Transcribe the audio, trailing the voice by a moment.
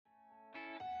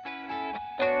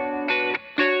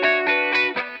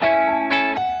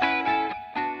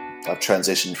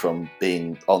transitioned from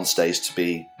being on stage to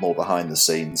be more behind the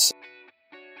scenes.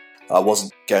 I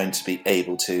wasn't going to be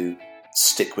able to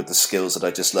stick with the skills that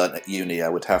I just learnt at uni. I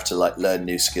would have to learn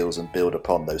new skills and build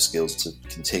upon those skills to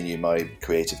continue my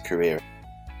creative career.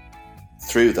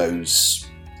 Through those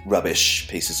rubbish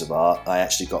pieces of art, I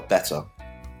actually got better.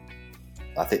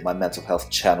 I think my mental health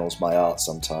channels my art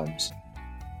sometimes.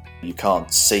 You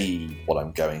can't see what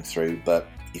I'm going through, but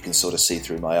you can sort of see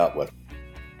through my artwork.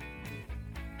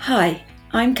 Hi,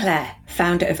 I'm Claire,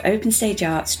 founder of Open Stage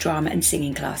Arts drama and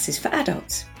singing classes for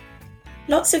adults.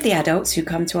 Lots of the adults who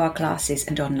come to our classes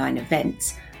and online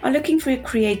events are looking for a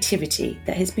creativity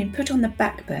that has been put on the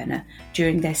back burner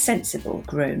during their sensible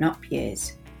grown-up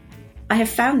years. I have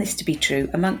found this to be true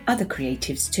among other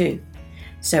creatives too,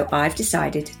 so I've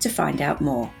decided to find out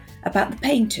more about the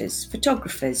painters,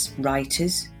 photographers,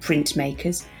 writers,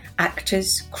 printmakers,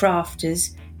 actors,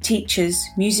 crafters, teachers,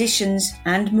 musicians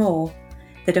and more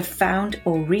that have found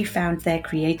or refound their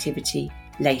creativity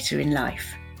later in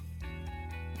life.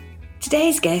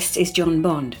 Today's guest is John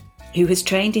Bond, who has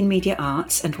trained in media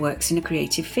arts and works in a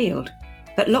creative field.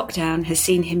 But lockdown has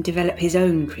seen him develop his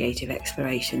own creative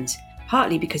explorations,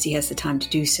 partly because he has the time to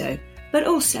do so, but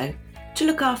also to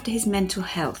look after his mental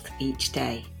health each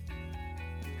day.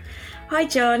 Hi,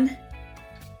 John.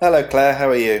 Hello, Claire. How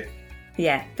are you?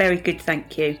 Yeah, very good,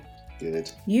 thank you.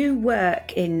 Good. You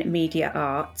work in media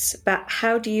arts, but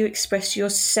how do you express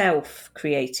yourself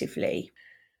creatively?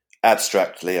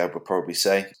 Abstractly, I would probably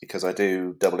say, because I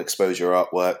do double exposure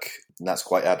artwork, and that's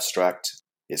quite abstract.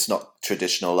 It's not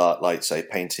traditional art like, say,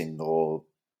 painting or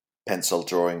pencil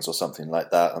drawings or something like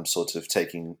that. I'm sort of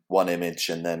taking one image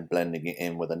and then blending it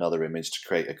in with another image to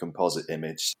create a composite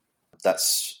image.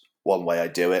 That's one way I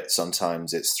do it.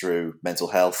 Sometimes it's through mental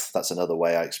health. That's another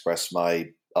way I express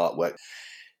my artwork.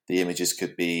 The images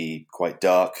could be quite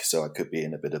dark, so I could be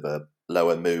in a bit of a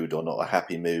lower mood or not a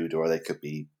happy mood, or they could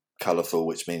be colourful,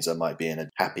 which means I might be in a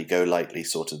happy-go-lucky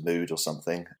sort of mood or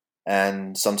something.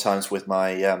 And sometimes with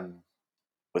my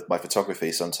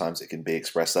photography, sometimes it can be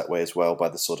expressed that way as well by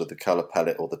the sort of the colour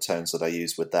palette or the tones that I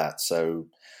use with that. So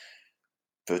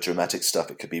for dramatic stuff,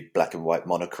 it could be black and white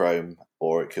monochrome,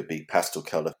 or it could be pastel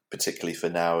colour. Particularly for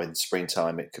now in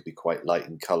springtime, it could be quite light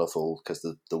and colourful because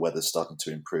the weather's starting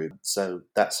to improve. So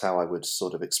that's how I would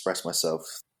sort of express myself.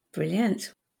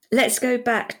 Brilliant. Let's go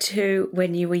back to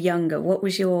when you were younger. What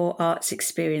was your arts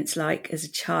experience like as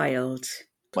a child?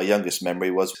 My youngest memory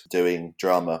was doing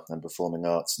drama and performing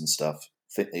arts and stuff.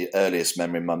 I think the earliest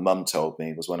memory my mum told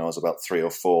me was when I was about 3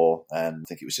 or 4, and I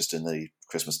think it was just in the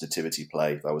Christmas nativity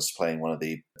play. I was playing one of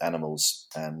the animals,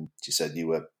 and she said you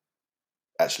were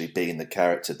actually being the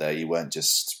character there. You weren't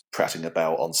just prattling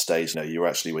about on stage. No, you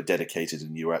actually were dedicated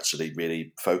and you were actually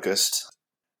really focused.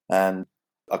 And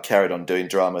I carried on doing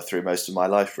drama through most of my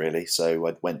life, really. So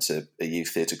I went to a youth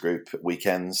theatre group at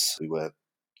weekends. We were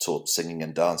taught singing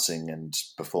and dancing and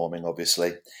performing,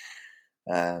 obviously.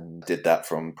 And did that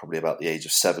from probably about the age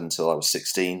of 7 till I was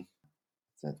 16.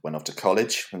 Then went off to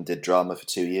college and did drama for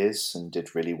 2 years and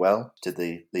did really well. Did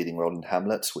the leading role in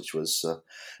Hamlet, which was a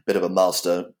bit of a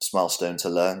milestone to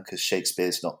learn because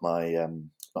Shakespeare's not my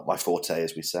forte,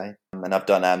 as we say. And I've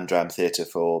done Amdram theatre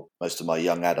for most of my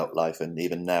young adult life, and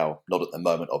even now, not at the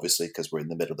moment, obviously, because we're in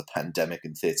the middle of the pandemic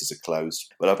and theatres are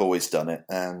closed. But I've always done it,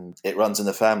 and it runs in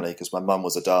the family because my mum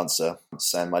was a dancer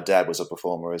and my dad was a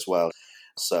performer as well.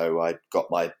 So I got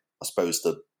I suppose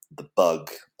the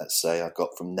bug, let's say, I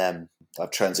got from them. I've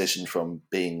transitioned from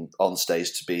being on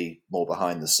stage to be more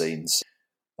behind the scenes.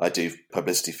 I do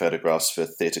publicity photographs for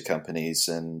theatre companies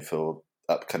and for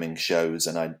upcoming shows,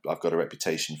 and I've got a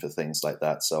reputation for things like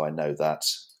that, so I know that.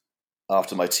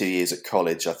 After my 2 years at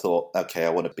college, I thought, okay, I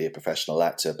want to be a professional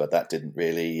actor, but that didn't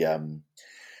really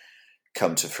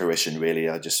come to fruition, really.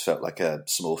 I just felt like a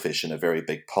small fish in a very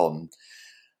big pond.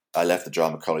 I left the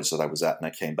drama college that I was at and I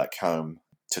came back home,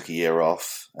 took a year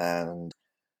off, and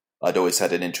I'd always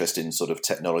had an interest in sort of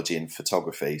technology and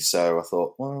photography. So I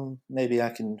thought, well, maybe I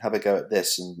can have a go at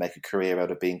this and make a career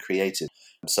out of being creative.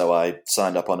 So I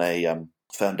signed up on a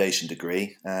foundation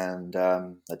degree and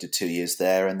I did 2 years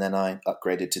there. And then I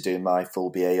upgraded to do my full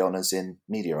BA honours in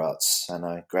media arts. And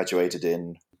I graduated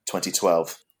in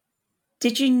 2012.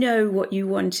 Did you know what you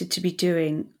wanted to be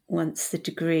doing once the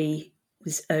degree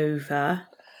was over?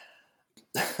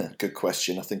 Good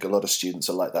question. I think a lot of students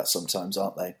are like that sometimes,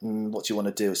 aren't they? What do you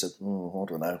want to do? I said, I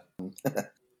don't know.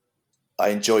 I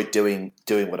enjoyed doing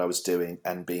what I was doing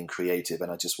and being creative,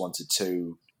 and I just wanted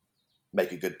to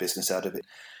make a good business out of it.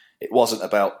 It wasn't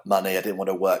about money. I didn't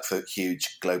want to work for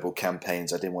huge global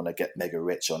campaigns. I didn't want to get mega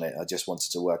rich on it. I just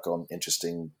wanted to work on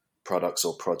interesting products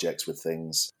or projects with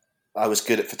things. I was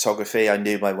good at photography. I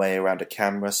knew my way around a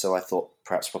camera, so I thought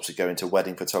perhaps possibly go into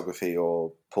wedding photography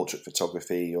or portrait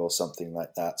photography or something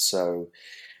like that. So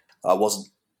I wasn't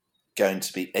going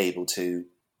to be able to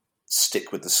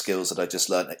stick with the skills that I just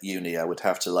learnt at uni. I would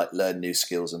have to learn new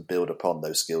skills and build upon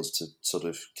those skills to sort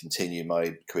of continue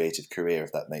my creative career,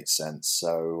 if that makes sense.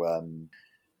 So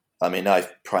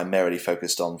I've primarily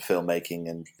focused on filmmaking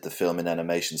and the film and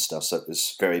animation stuff, so it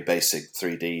was very basic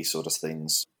 3D sort of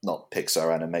things, not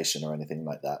Pixar animation or anything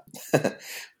like that.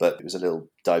 But it was a little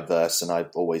diverse, and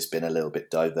I've always been a little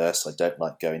bit diverse. I don't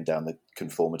like going down the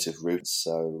conformative route,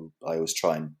 so I always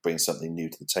try and bring something new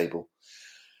to the table.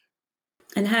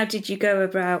 And how did you go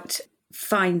about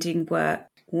finding work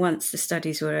once the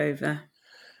studies were over?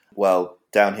 Well,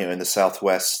 down here in the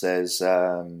southwest, there's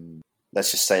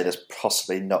let's just say there's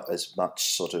possibly not as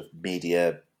much sort of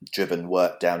media-driven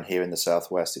work down here in the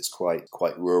southwest. It's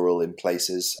quite rural in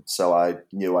places. So I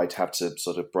knew I'd have to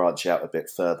sort of branch out a bit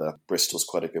further. Bristol's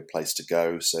quite a good place to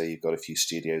go, so you've got a few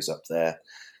studios up there.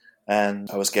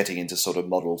 And I was getting into sort of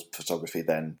model photography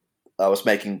then. I was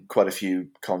making quite a few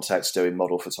contacts doing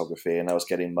model photography, and I was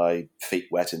getting my feet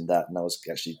wet in that, and I was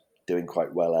actually doing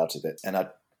quite well out of it. And I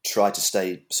tried to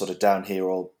stay sort of down here,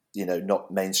 or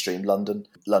not mainstream London.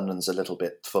 London's a little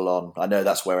bit full on. I know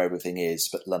that's where everything is,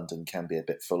 but London can be a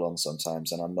bit full on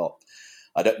sometimes, and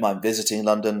I don't mind visiting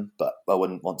London, but I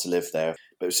wouldn't want to live there.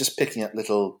 But it was just picking up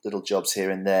little jobs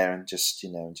here and there, and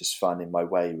just finding my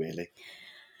way, really.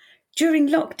 During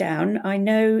lockdown, I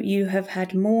know you have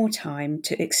had more time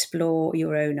to explore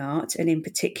your own art, and in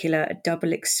particular,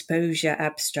 double exposure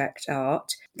abstract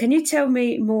art. Can you tell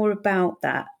me more about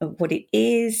that, what it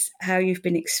is, how you've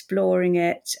been exploring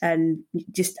it, and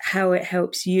just how it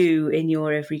helps you in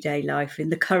your everyday life in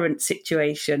the current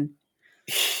situation?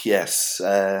 Yes.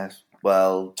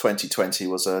 Well, 2020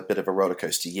 was a bit of a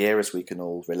rollercoaster year, as we can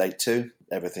all relate to.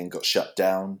 Everything got shut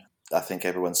down. I think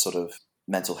everyone's sort of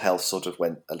mental health sort of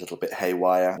went a little bit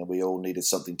haywire, and we all needed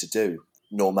something to do.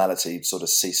 Normality sort of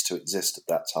ceased to exist at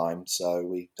that time, so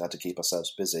we had to keep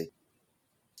ourselves busy.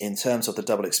 In terms of the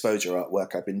double exposure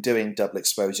artwork, I've been doing double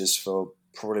exposures for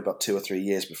probably about 2 or 3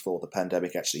 years before the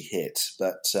pandemic actually hit.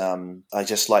 But I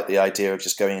just like the idea of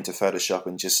just going into Photoshop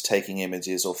and just taking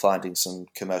images or finding some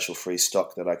commercial free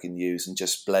stock that I can use and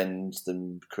just blend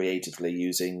them creatively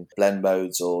using blend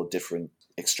modes or different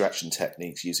extraction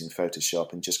techniques using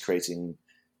Photoshop, and just creating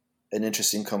an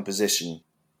interesting composition.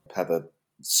 Have a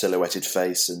silhouetted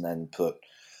face and then put,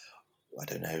 I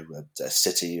don't know, a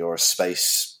city or a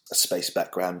space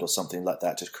background or something like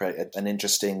that to create an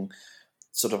interesting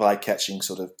sort of eye-catching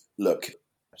sort of look.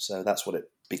 So that's what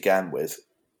it began with.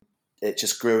 It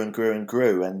just grew and grew and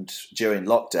grew, and during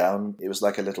lockdown it was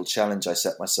like a little challenge I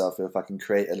set myself. If I can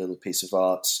create a little piece of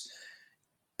art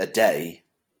a day,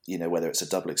 whether it's a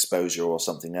double exposure or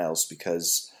something else,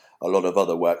 because a lot of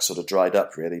other work sort of dried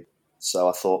up really. So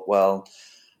I thought, well,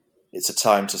 it's a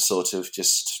time to sort of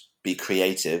just be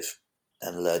creative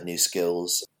and learn new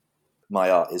skills. My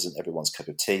art isn't everyone's cup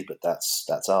of tea, but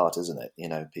that's art, isn't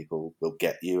it? People will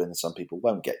get you and some people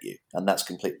won't get you, and that's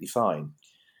completely fine.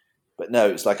 But no,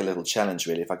 it's like a little challenge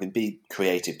really. If I can be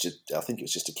creative, I think it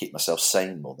was just to keep myself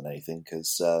sane more than anything,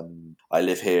 because I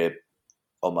live here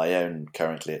on my own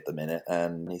currently at the minute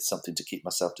and need something to keep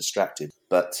myself distracted.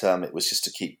 But it was just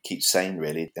to keep sane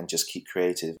really, and just keep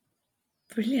creative.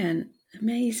 Brilliant.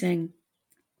 Amazing.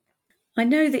 I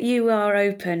know that you are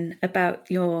open about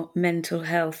your mental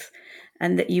health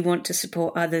and that you want to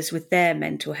support others with their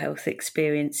mental health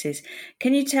experiences.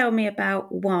 Can you tell me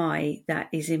about why that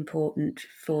is important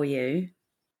for you?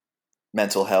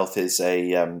 Mental health is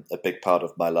a big part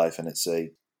of my life, and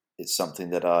it's something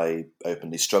that I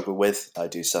openly struggle with. I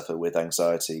do suffer with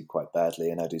anxiety quite badly,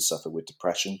 and I do suffer with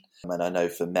depression. And I know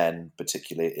for men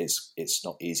particularly, it's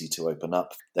not easy to open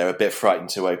up. They're a bit frightened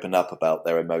to open up about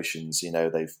their emotions.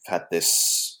 They've had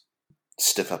this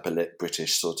stiff upper lip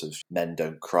British sort of men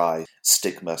don't cry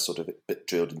stigma sort of a bit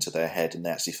drilled into their head, and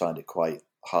they actually find it quite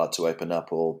hard to open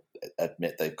up or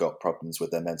admit they've got problems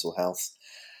with their mental health.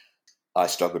 I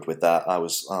struggled with that. I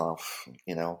was, I'll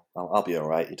be all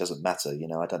right. It doesn't matter.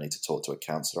 I don't need to talk to a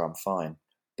counsellor. I'm fine.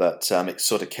 But it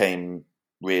sort of came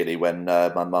really when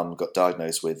my mum got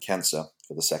diagnosed with cancer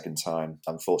for the second time.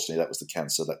 Unfortunately, that was the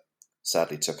cancer that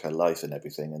sadly took her life and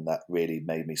everything. And that really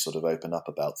made me sort of open up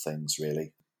about things,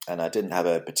 really. And I didn't have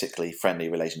a particularly friendly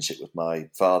relationship with my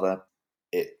father.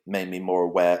 It made me more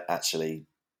aware, actually,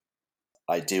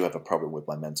 I do have a problem with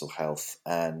my mental health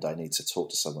and I need to talk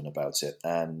to someone about it.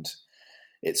 And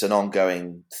it's an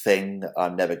ongoing thing.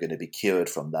 I'm never going to be cured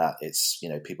from that. It's,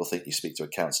 people think you speak to a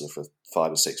counsellor for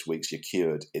 5 or 6 weeks, you're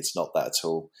cured. It's not that at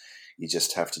all. You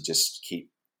just have to just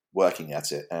keep working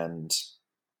at it. And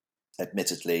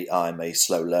admittedly, I'm a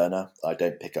slow learner. I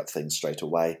don't pick up things straight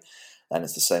away. And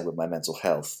it's the same with my mental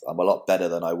health. I'm a lot better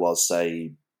than I was,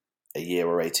 say, a year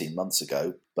or 18 months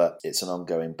ago, but it's an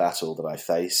ongoing battle that I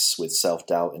face with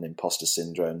self-doubt and imposter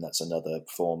syndrome. That's another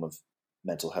form of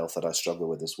mental health that I struggle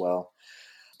with as well.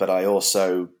 But I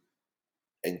also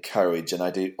encourage, and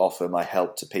I do offer my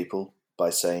help to people by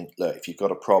saying, look, if you've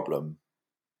got a problem,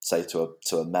 say to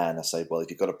a man, I say, well, if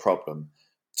you've got a problem,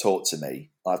 talk to me.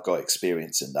 I've got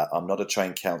experience in that. I'm not a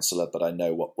trained counsellor, but I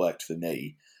know what worked for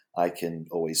me. I can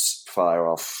always fire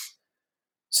off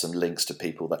some links to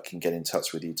people that can get in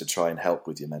touch with you to try and help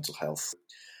with your mental health.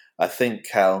 I think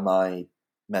my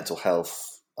mental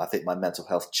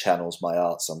health channels my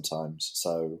art sometimes.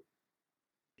 So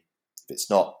if it's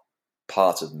not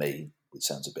part of me, which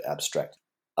sounds a bit abstract,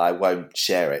 I won't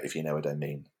share it, if you know what I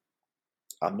mean.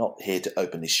 I'm not here to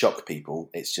openly shock people.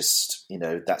 It's just,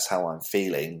 that's how I'm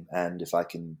feeling. And if I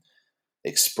can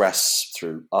express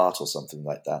through art or something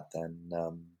like that, then,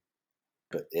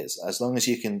 but it's as long as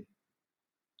you can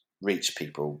reach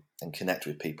people and connect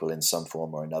with people in some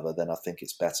form or another, then I think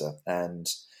it's better. And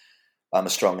I'm a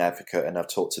strong advocate, and I've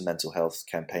talked to mental health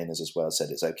campaigners as well, said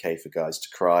it's okay for guys to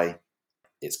cry.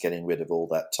 It's getting rid of all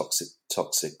that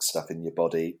toxic stuff in your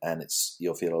body, and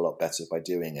you'll feel a lot better by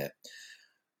doing it.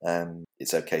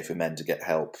 It's okay for men to get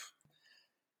help.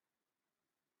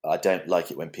 I don't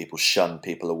like it when people shun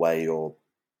people away or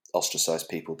ostracize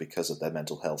people because of their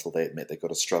mental health, or they admit they've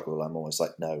got a struggle. I'm always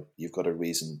like, no, you've got a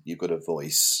reason, you've got a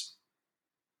voice.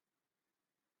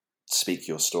 Speak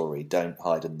your story. Don't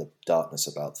hide in the darkness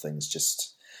about things.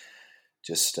 Just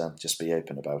be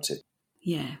open about it.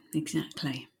 Yeah,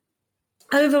 exactly.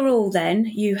 Overall, then,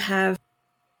 you have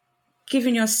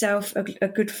given yourself a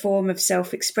good form of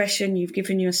self-expression. You've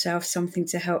given yourself something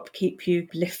to help keep you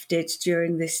lifted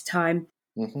during this time.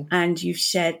 Mm-hmm. And you've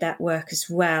shared that work as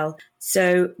well.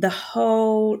 So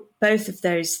both of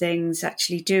those things,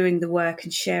 actually doing the work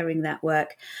and sharing that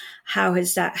work, how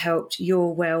has that helped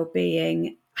your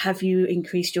well-being? Have you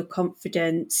increased your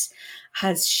confidence?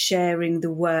 Has sharing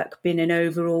the work been an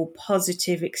overall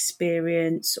positive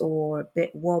experience, or a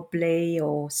bit wobbly,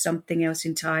 or something else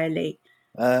entirely?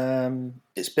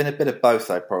 It's been a bit of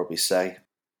both, I'd probably say.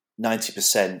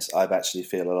 90% I've actually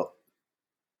feel a lot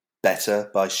better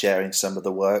by sharing some of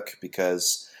the work,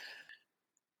 because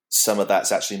some of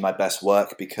that's actually my best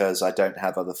work, because I don't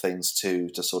have other things to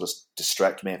sort of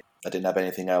distract me. I didn't have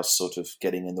anything else sort of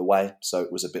getting in the way, so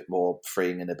it was a bit more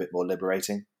freeing and a bit more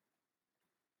liberating.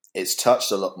 It's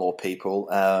touched a lot more people.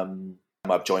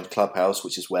 I've joined Clubhouse,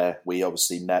 which is where we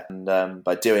obviously met, and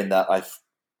by doing that I've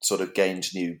sort of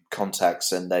gained new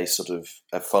contacts, and they sort of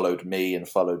have followed me and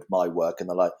followed my work, and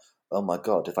they're like, oh my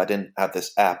God, if I didn't have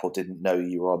this app or didn't know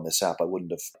you were on this app, I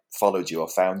wouldn't have followed you or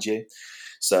found you.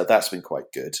 So that's been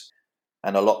quite good.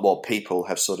 And a lot more people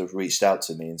have sort of reached out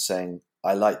to me and saying,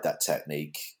 I like that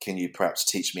technique. Can you perhaps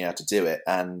teach me how to do it?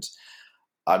 And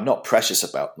I'm not precious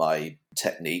about my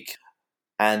technique.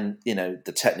 And,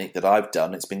 the technique that I've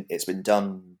done, it's been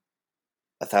done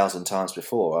 1,000 times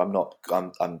before.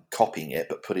 I'm copying it,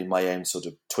 but putting my own sort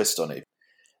of twist on it.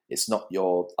 It's not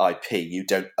your IP. You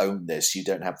don't own this. You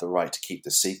don't have the right to keep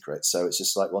the secret. So it's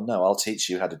just like, well, no, I'll teach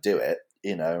you how to do it,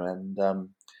 and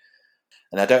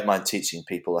I don't mind teaching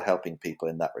people or helping people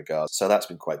in that regard. So that's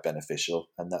been quite beneficial,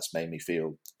 and that's made me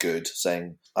feel good,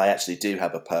 saying I actually do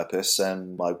have a purpose,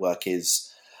 and my work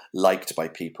is liked by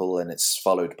people and it's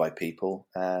followed by people,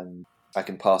 and I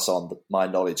can pass on my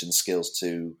knowledge and skills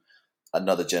to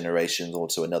another generation or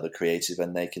to another creative,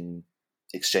 and they can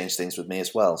exchange things with me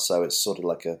as well. So it's sort of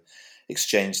like a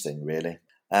exchange thing, really.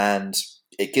 And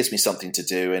it gives me something to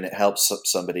do, and it helps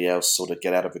somebody else sort of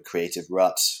get out of a creative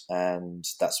rut. And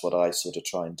that's what I sort of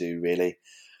try and do, really.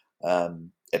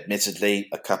 Admittedly,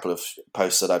 a couple of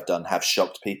posts that I've done have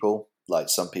shocked people. Like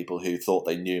some people who thought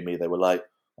they knew me, they were like,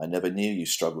 I never knew you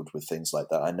struggled with things like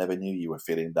that. I never knew you were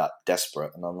feeling that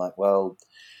desperate. And I'm like, well,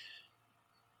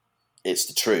 it's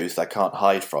the truth. I can't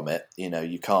hide from it.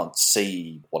 You can't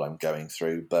see what I'm going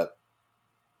through, but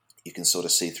you can sort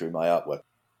of see through my artwork.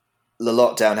 The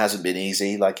lockdown hasn't been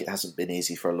easy. Like, it hasn't been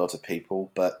easy for a lot of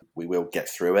people, but we will get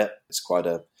through it. It's quite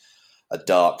a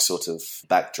dark sort of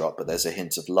backdrop, but there's a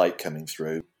hint of light coming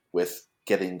through. With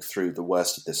getting through the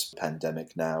worst of this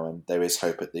pandemic now, and there is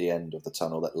hope at the end of the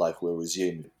tunnel that life will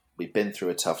resume. We've been through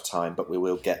a tough time, but we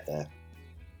will get there.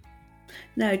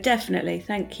 No, definitely.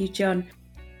 Thank you, John.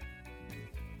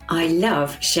 I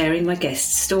love sharing my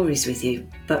guests' stories with you,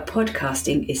 but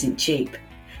podcasting isn't cheap.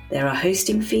 There are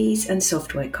hosting fees and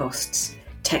software costs.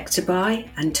 tech to buy,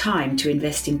 and time to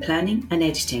invest in planning and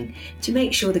editing to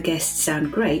make sure the guests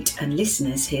sound great and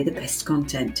listeners hear the best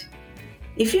content.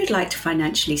 If you'd like to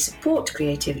financially support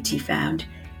Creativity Found,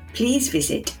 please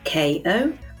visit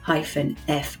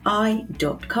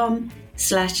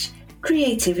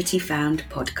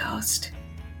ko-fi.com/creativityfoundpodcast.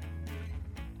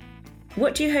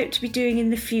 What do you hope to be doing in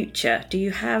the future? Do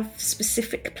you have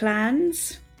specific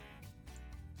plans?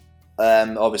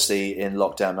 Obviously, in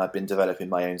lockdown, I've been developing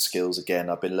my own skills again.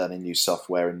 I've been learning new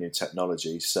software and new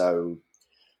technology. So,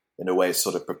 in a way,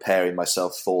 sort of preparing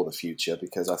myself for the future,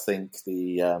 because I think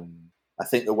the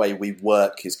way we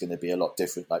work is going to be a lot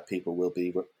different. Like, people will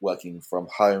be working from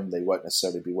home. They won't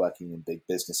necessarily be working in big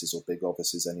businesses or big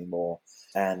offices anymore.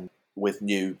 And with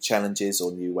new challenges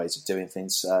or new ways of doing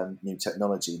things, new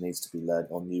technology needs to be learned,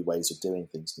 or new ways of doing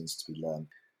things needs to be learned.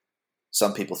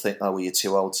 Some people think, oh, well, you're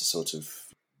too old to sort of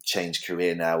change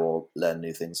career now or learn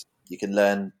new things. You can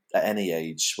learn at any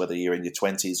age, whether you're in your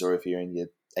 20s or if you're in your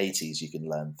 80s, you can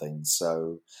learn things.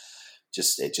 So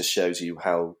it just shows you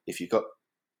how, if you've got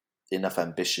enough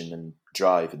ambition and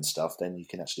drive and stuff, then you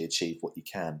can actually achieve what you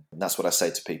can. And that's what I say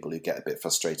to people who get a bit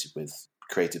frustrated with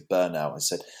creative burnout. I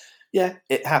said, yeah,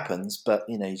 it happens, but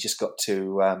you just got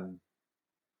to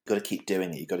keep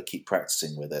doing it. You've got to keep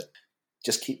practicing with it.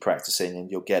 Just keep practicing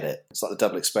and you'll get it. It's like the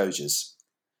double exposures.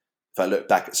 If I look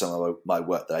back at some of my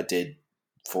work that I did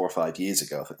 4 or 5 years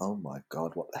ago, I think, oh my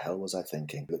God, what the hell was I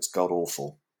thinking? It looks god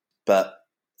awful. But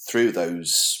through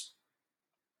those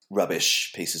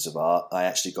rubbish pieces of art, I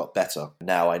actually got better.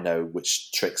 Now I know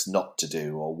which tricks not to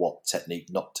do or what technique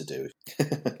not to do.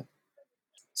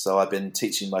 So I've been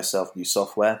teaching myself new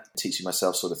software, teaching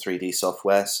myself sort of 3D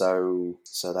software. So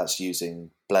that's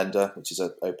using Blender, which is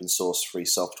an open source free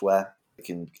software. It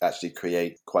can actually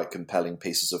create quite compelling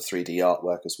pieces of 3D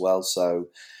artwork as well. So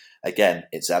again,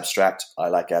 it's abstract. I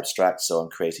like abstract, so I'm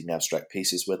creating abstract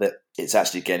pieces with it. It's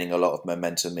actually gaining a lot of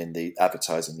momentum in the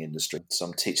advertising industry. So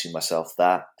I'm teaching myself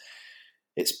that.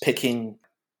 It's picking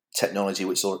technology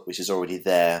which is already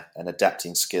there and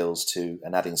adapting skills to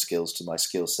and adding skills to my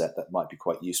skill set that might be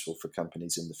quite useful for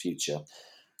companies in the future.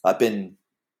 I've been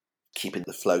keeping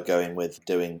the flow going with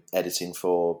doing editing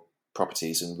for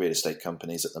properties and real estate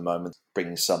companies at the moment,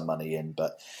 bringing some money in,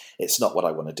 but it's not what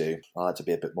I want to do. I like to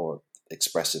be a bit more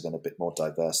expressive and a bit more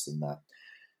diverse than that.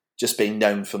 Just being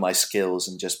known for my skills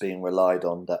and just being relied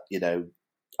on that,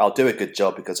 I'll do a good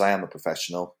job because I am a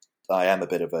professional. I am a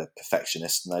bit of a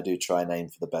perfectionist and I do try and aim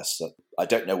for the best. So I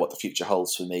don't know what the future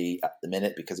holds for me at the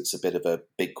minute because it's a bit of a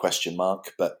big question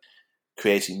mark, but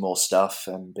creating more stuff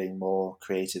and being more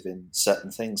creative in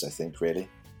certain things, I think, really.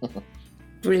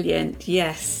 Brilliant.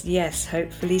 Yes,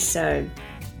 hopefully so.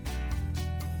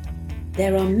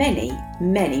 There are many,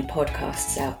 many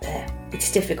podcasts out there.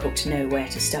 It's difficult to know where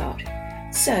to start.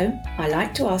 So I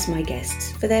like to ask my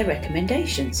guests for their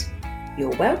recommendations.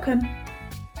 You're welcome.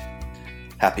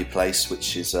 Happy Place,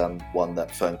 which is one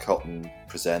that Fern Cotton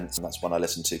presents, and that's one I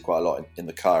listen to quite a lot in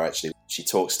the car, actually. She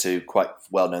talks to quite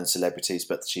well-known celebrities,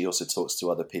 but she also talks to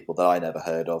other people that I never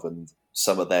heard of, and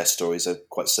some of their stories are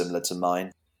quite similar to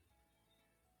mine.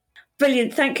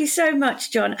 Brilliant. Thank you so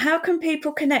much, John. How can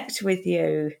people connect with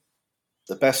you?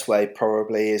 The best way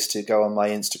probably is to go on my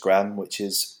Instagram, which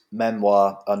is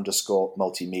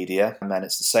memoir_multimedia, and then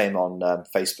it's the same on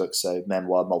Facebook, so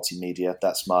Memoir Multimedia.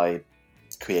 That's my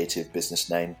creative business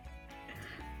name.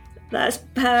 That's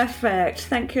perfect.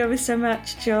 Thank you ever so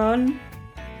much, John.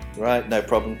 Right, no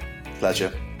problem.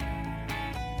 Pleasure.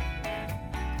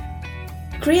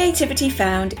 Creativity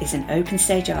Found is an Open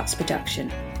Stage Arts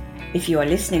production. If you are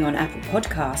listening on Apple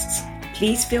Podcasts,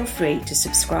 please feel free to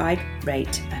subscribe,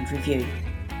 rate and review.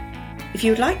 If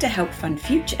you would like to help fund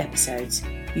future episodes,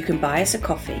 you can buy us a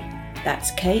coffee.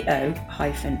 That's ko-fi,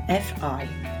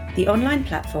 the online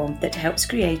platform that helps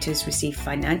creators receive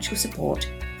financial support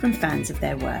from fans of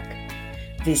their work.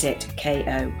 Visit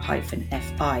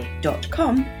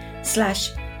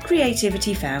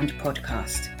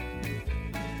ko-fi.com/creativityfoundpodcast.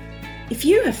 If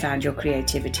you have found your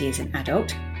creativity as an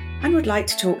adult and would like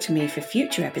to talk to me for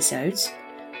future episodes,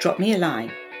 drop me a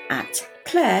line at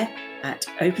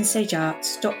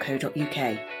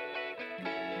claire@openstagearts.co.uk.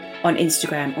 On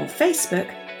Instagram or Facebook,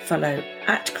 follow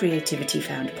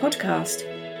 @creativityfoundpodcast,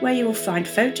 where you will find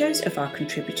photos of our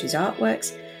contributors'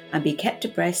 artworks and be kept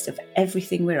abreast of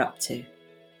everything we're up to.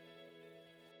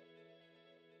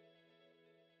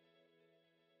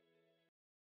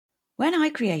 When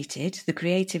I created the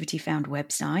Creativity Found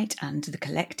website and the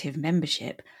collective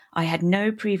membership, I had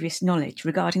no previous knowledge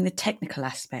regarding the technical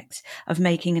aspects of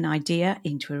making an idea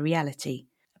into a reality,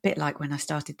 a bit like when I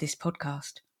started this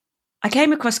podcast. I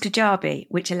came across Kajabi,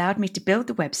 which allowed me to build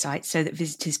the website so that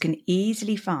visitors can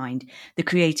easily find the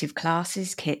creative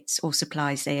classes, kits, or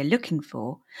supplies they are looking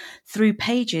for through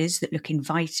pages that look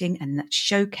inviting and that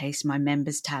showcase my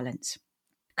members' talents.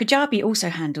 Kajabi also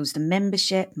handles the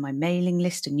membership, my mailing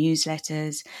list and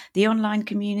newsletters, the online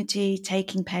community,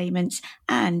 taking payments,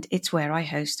 and it's where I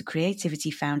host the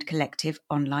Creativity Found Collective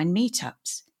online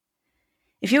meetups.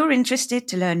 If you're interested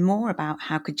to learn more about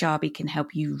how Kajabi can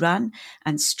help you run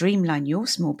and streamline your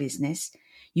small business,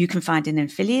 you can find an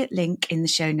affiliate link in the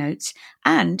show notes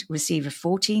and receive a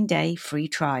 14-day free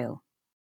trial.